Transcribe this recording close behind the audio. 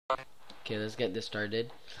Okay, let's get this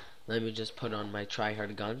started. Let me just put on my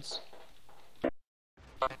tryhard guns.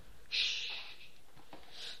 Shh.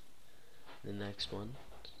 The next one.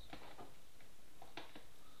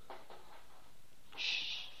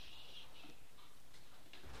 Shh.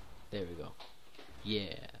 There we go.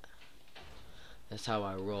 Yeah. That's how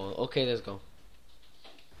I roll. Okay, let's go.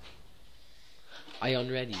 I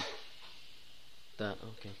unready. That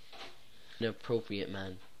okay. Inappropriate,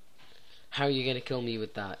 man. How are you gonna kill me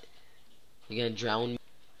with that? You gonna drown me?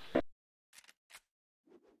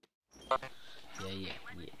 Yeah.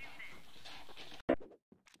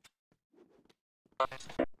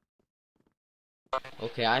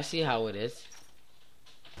 Okay, I see how it is.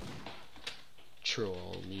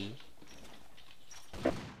 Troll me.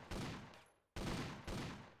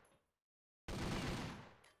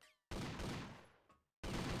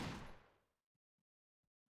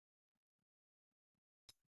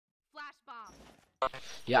 Flash bomb.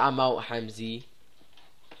 Yeah, I'm out, Hamzy.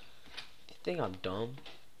 You think I'm dumb?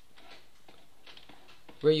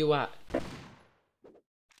 Where you at?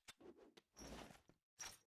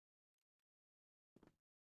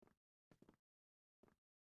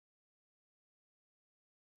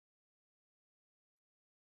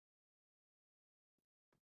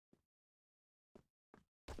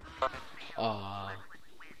 Aw.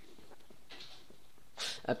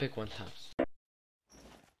 Epic one taps.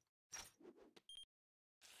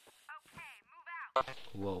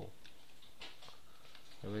 Whoa.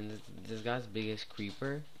 I mean, this guy's biggest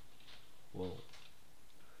creeper. Whoa.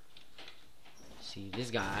 See,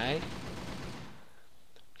 this guy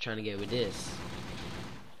trying to get with this.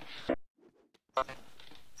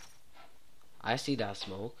 I see that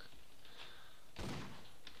smoke.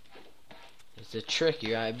 It's a trick,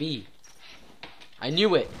 you're at B. I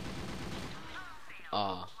knew it.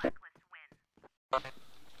 Aw.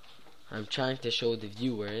 I'm trying to show the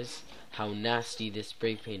viewers how nasty this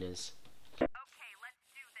spray paint is. Okay, let's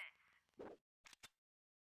do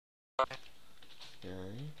this.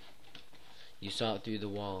 Yeah. You saw it through the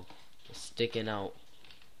wall. It's sticking out.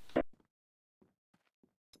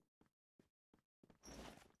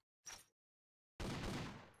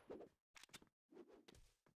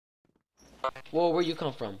 Whoa, where you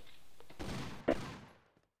come from?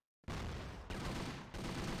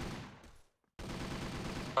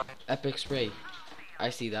 Epic spray. I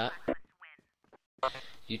see that.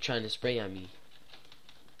 You trying to spray at me?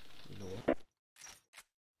 You know what?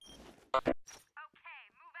 Okay,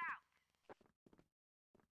 move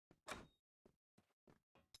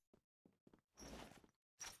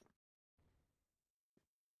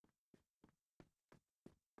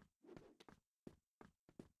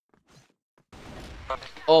out.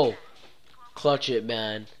 Oh, clutch it,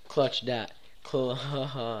 man. Clutch that.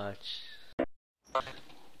 Clutch.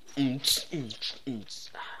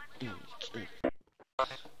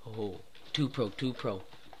 Oh, two pro.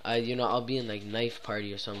 You know, I'll be in like knife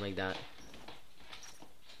party or something like that.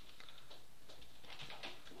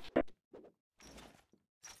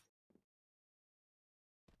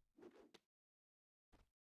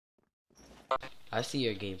 I see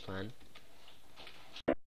your game plan.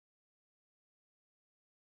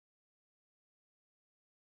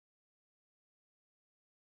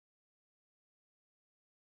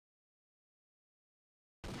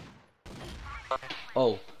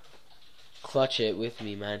 Oh, clutch it with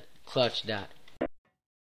me, man. Clutch that.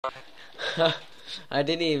 I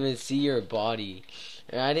didn't even see your body.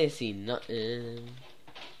 I didn't see nothing.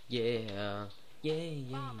 Yeah. Yeah.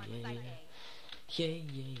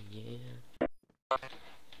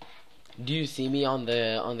 Do you see me on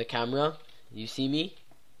the camera? You see me?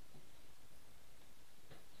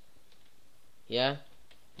 Yeah?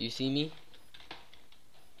 You see me?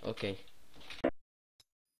 Okay.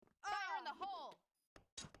 Fire in the hole.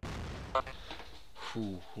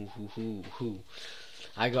 Who.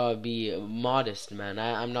 I gotta be modest, man.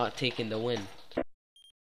 I'm not taking the win. Okay,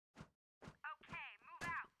 move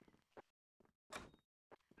out.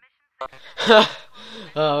 Mission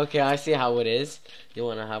Oh, okay, I see how it is. You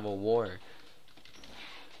wanna have a war.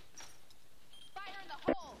 fire in the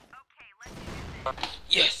hole. Okay, let's do this.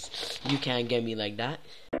 Yes! You can't get me like that.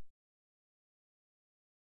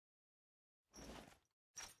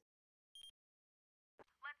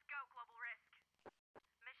 Let's go, global risk.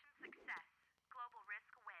 Mission success. Global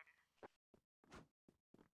risk win.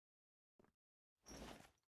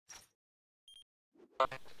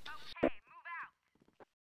 Okay, move out.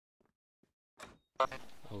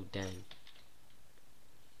 Oh, dang.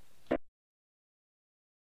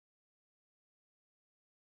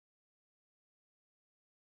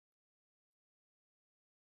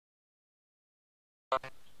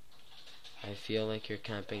 I feel like you're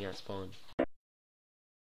camping at spawn.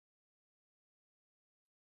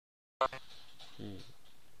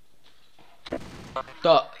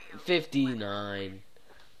 The 59.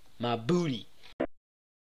 My booty.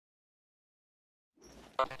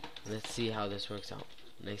 Let's see how this works out.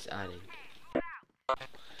 Nice adding.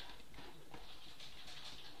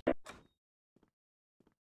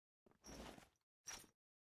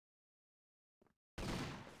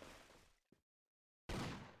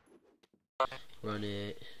 Run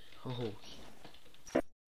it. Oh.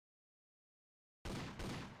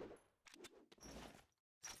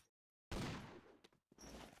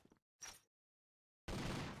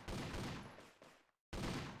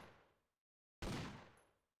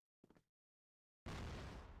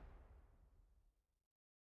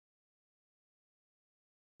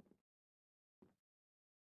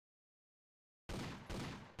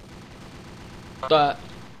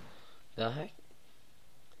 The heck?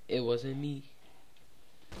 It wasn't me.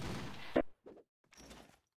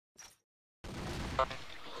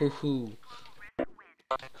 Hoo hoo.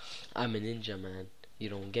 I'm a ninja, man. You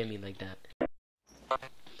don't get me like that.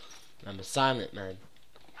 I'm a silent man.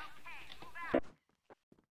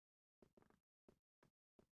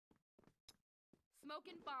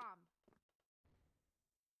 Smoking bomb.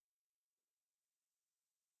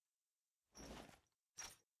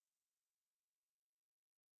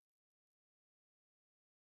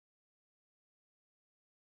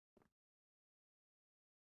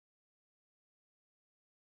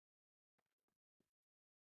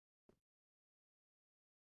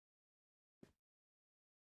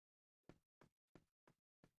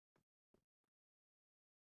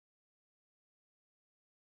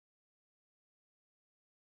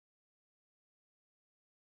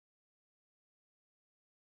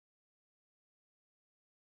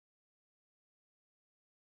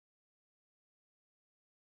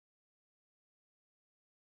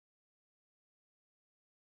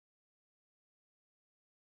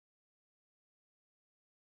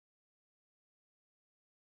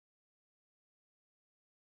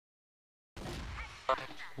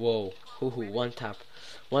 Whoa. Hoo hoo. One tap.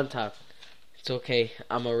 One tap. It's okay.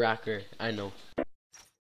 I'm a racker. I know. Let's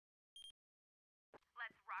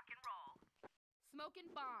rock and roll. Smoking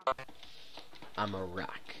bomb. I'm a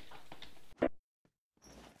rack.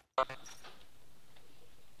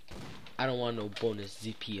 I don't want no bonus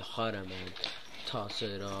ZP harder, man. Toss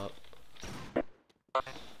it up.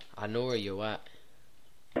 I know where you at.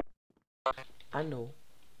 I know.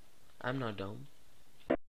 I'm not dumb.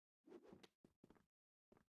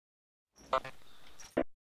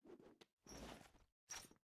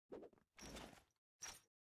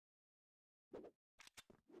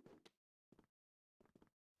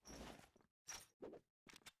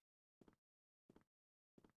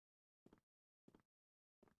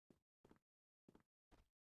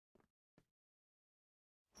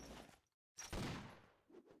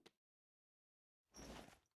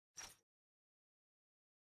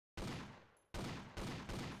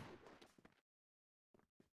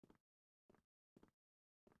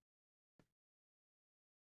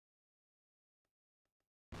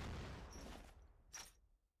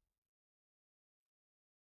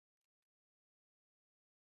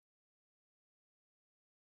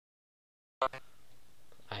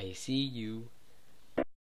 I see you.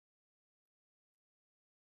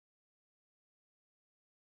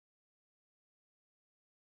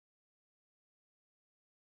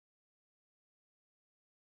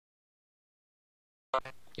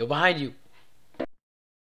 Yo, behind you.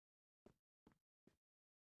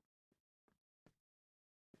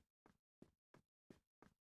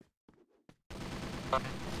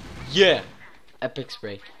 Yeah. Epic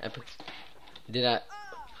spray. Epic. Did I?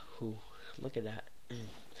 Ooh, look at that.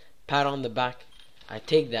 Pat on the back. I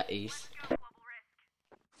take that ace.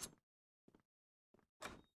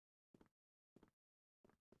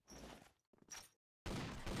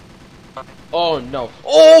 Oh no.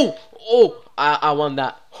 Oh! Oh! I won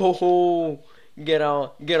that. Ho ho! Get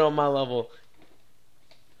on my level.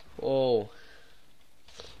 Oh.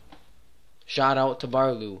 Shout out to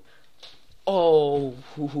Barlu. Oh!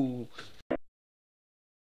 Hoo hoo.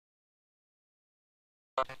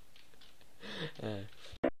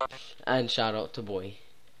 And shout out to BoY.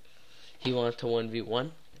 He wanted to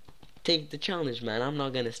 1v1. Take the challenge, man. I'm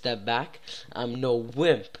not gonna step back. I'm no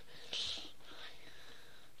wimp.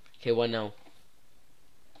 Okay, what now?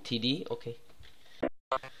 TD? Okay.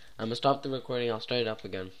 I'm gonna stop the recording. I'll start it up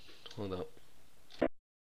again. Hold up.